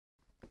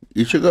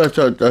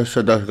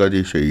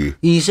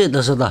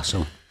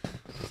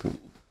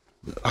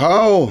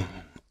How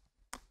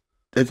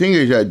the thing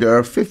is that there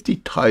are 50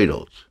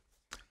 titles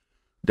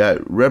that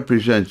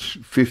represents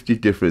 50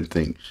 different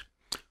things.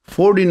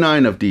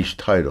 49 of these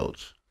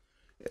titles,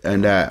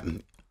 and that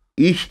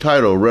each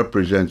title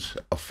represents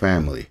a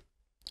family,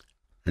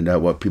 and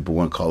that what people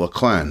want to call a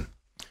clan,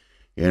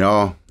 and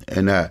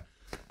that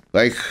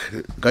like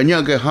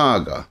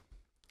KAIANEREKOWA,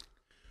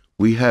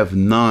 we have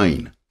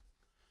 9.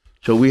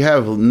 So we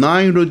have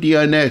 9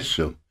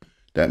 Rudianesu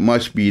that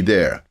must be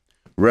there,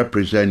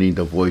 representing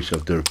the voice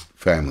of their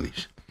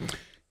families.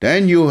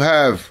 Then you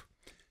have,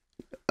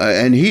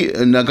 and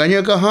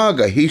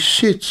KAIANEREKOWA, he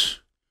sits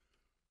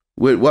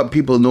with what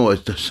people know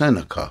as the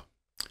Seneca,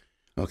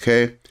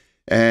 okay?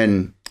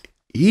 And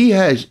he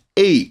has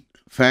 8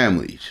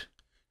 families.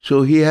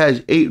 So he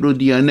has 8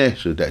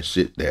 Rudianesu that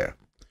sit there.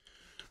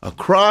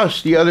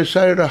 Across the other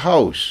side of the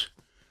house,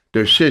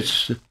 there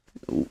sits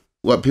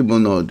what people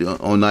know, the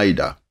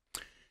Onaida.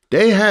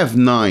 They have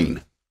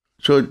 9.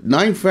 So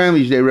 9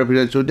 families they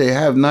represent, so they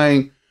have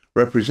 9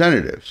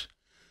 representatives.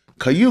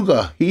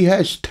 Cayuga, he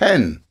has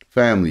 10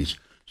 families.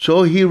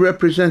 So he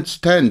represents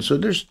 10. So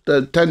there's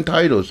the 10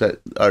 titles that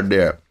are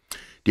there.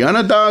 The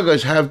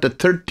Onondagas have the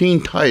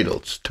 13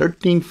 titles,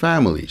 13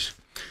 families.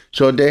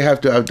 So they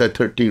have to have the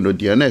 13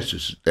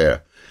 Rudianesus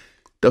there.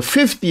 The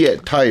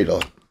 50th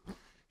title,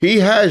 he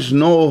has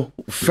no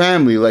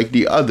family like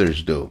the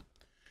others do.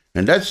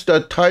 And that's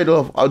the title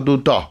of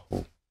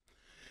Adudaho.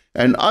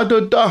 And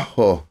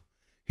Adudaho,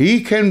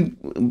 he can,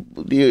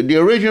 the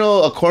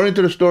original, according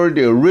to the story,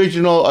 the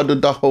original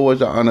Adudaho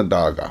was an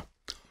Onondaga.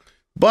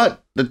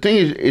 But the thing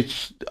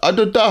is,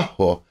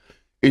 Adudaho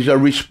is a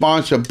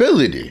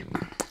responsibility.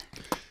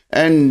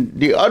 And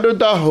the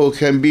Adudaho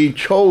can be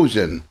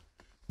chosen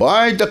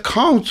by the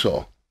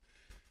council.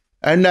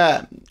 And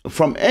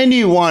from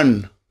any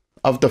one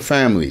of the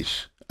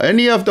families,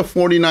 any of the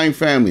 49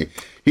 families,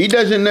 he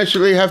doesn't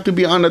necessarily have to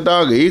be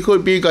Onondaga. He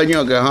could be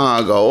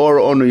KAIANEREKOWA or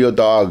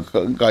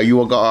Onoyodaga,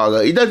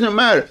 Kayuagaga. It doesn't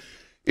matter.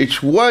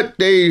 It's what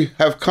they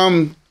have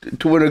come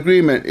to an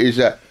agreement is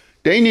that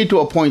they need to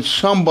appoint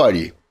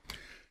somebody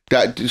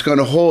that is going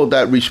to hold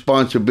that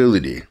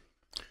responsibility.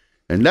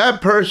 And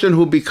that person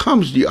who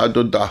becomes the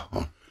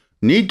Adudaho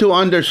need to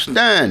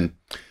understand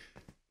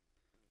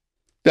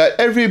that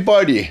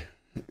everybody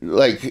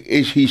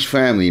is his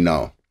family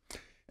now.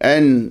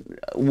 And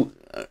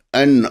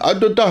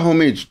Adudaho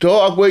means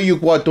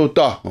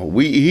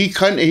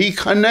he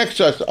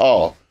connects us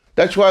all.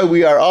 That's why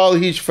we are all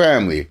his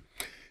family.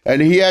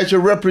 And he has to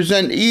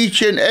represent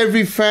each and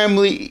every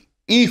family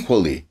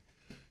equally.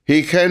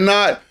 He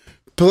cannot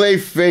play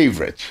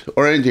favorites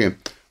or anything.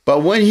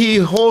 But when he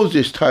holds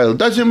this title,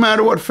 doesn't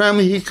matter what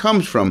family he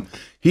comes from,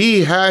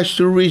 he has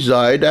to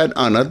reside at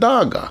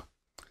Onondaga.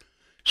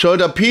 So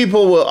the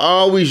people will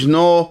always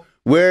know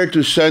where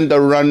to send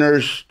the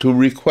runners to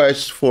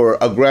request for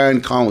a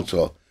grand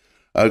council,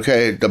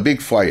 okay, the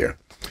big fire.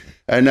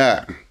 And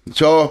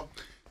so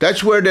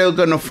that's where they're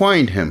going to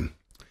find him.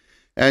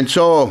 And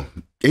so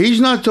he's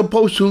not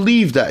supposed to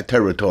leave that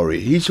territory.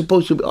 He's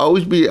supposed to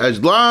always be,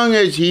 as long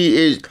as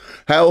he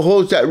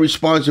holds that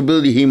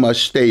responsibility, he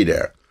must stay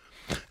there.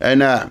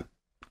 And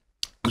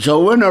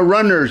so when the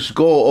runners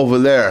go over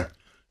there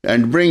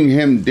and bring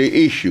him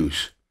the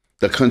issues,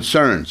 the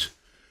concerns,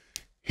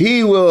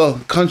 he will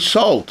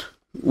consult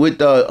with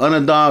the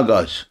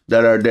Onondagas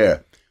that are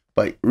there.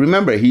 But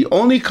remember, he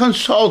only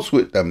consults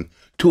with them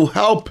to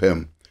help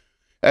him.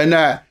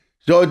 And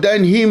so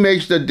then he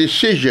makes the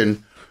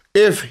decision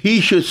if he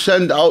should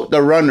send out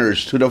the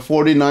runners to the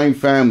 49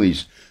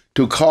 families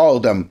to call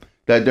them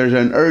that there's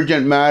an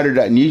urgent matter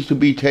that needs to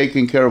be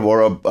taken care of,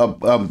 or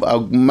a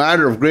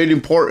matter of great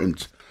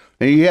importance.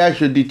 And he has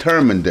to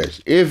determine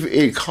this, if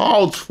it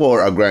calls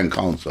for a grand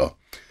council.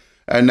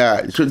 And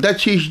so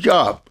that's his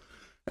job.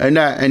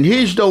 And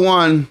he's the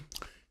one,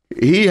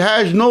 he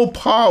has no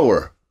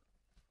power.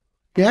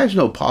 He has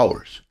no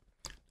powers.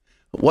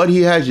 What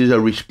he has is a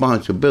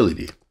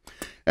responsibility.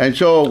 And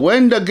so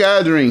when the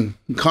gathering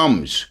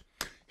comes,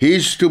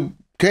 he's to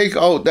take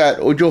out that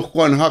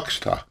Ojokwan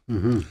Haksta.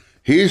 Mm-hmm.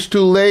 He's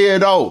to lay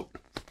it out.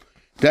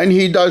 Then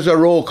he does a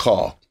roll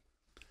call.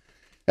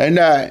 And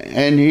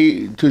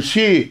he to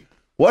see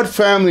what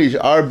families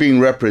are being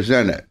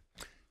represented.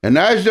 And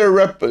as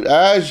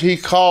he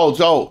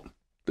calls out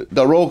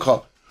the roll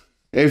call,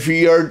 if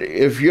your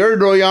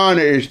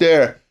Royana is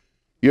there,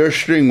 your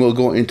string will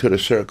go into the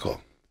circle.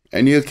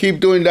 And he'll keep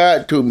doing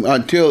that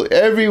until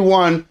every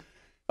one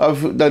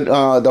of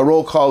the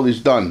roll call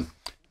is done.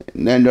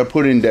 And then they're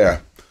put in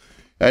there.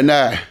 And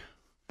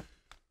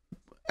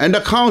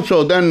the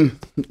council, then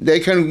they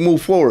can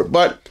move forward.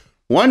 But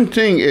one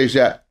thing is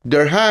that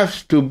there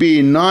has to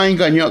be 9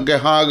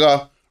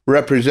 KAIANEREKOWA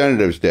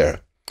representatives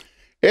there.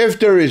 If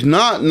there is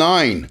not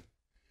 9,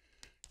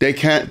 they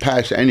can't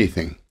pass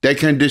anything. They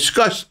can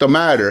discuss the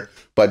matter,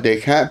 but they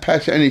can't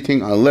pass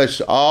anything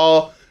unless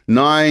all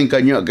 9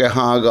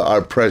 KAIANEREKOWA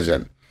are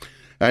present.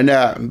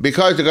 And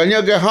because the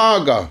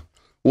KAIANEREKOWA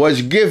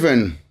was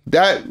given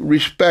that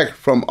respect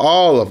from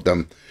all of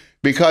them,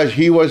 because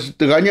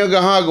the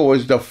Kanien'kehá:ka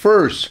was the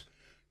first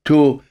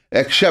to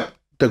accept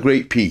the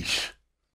Great Peace.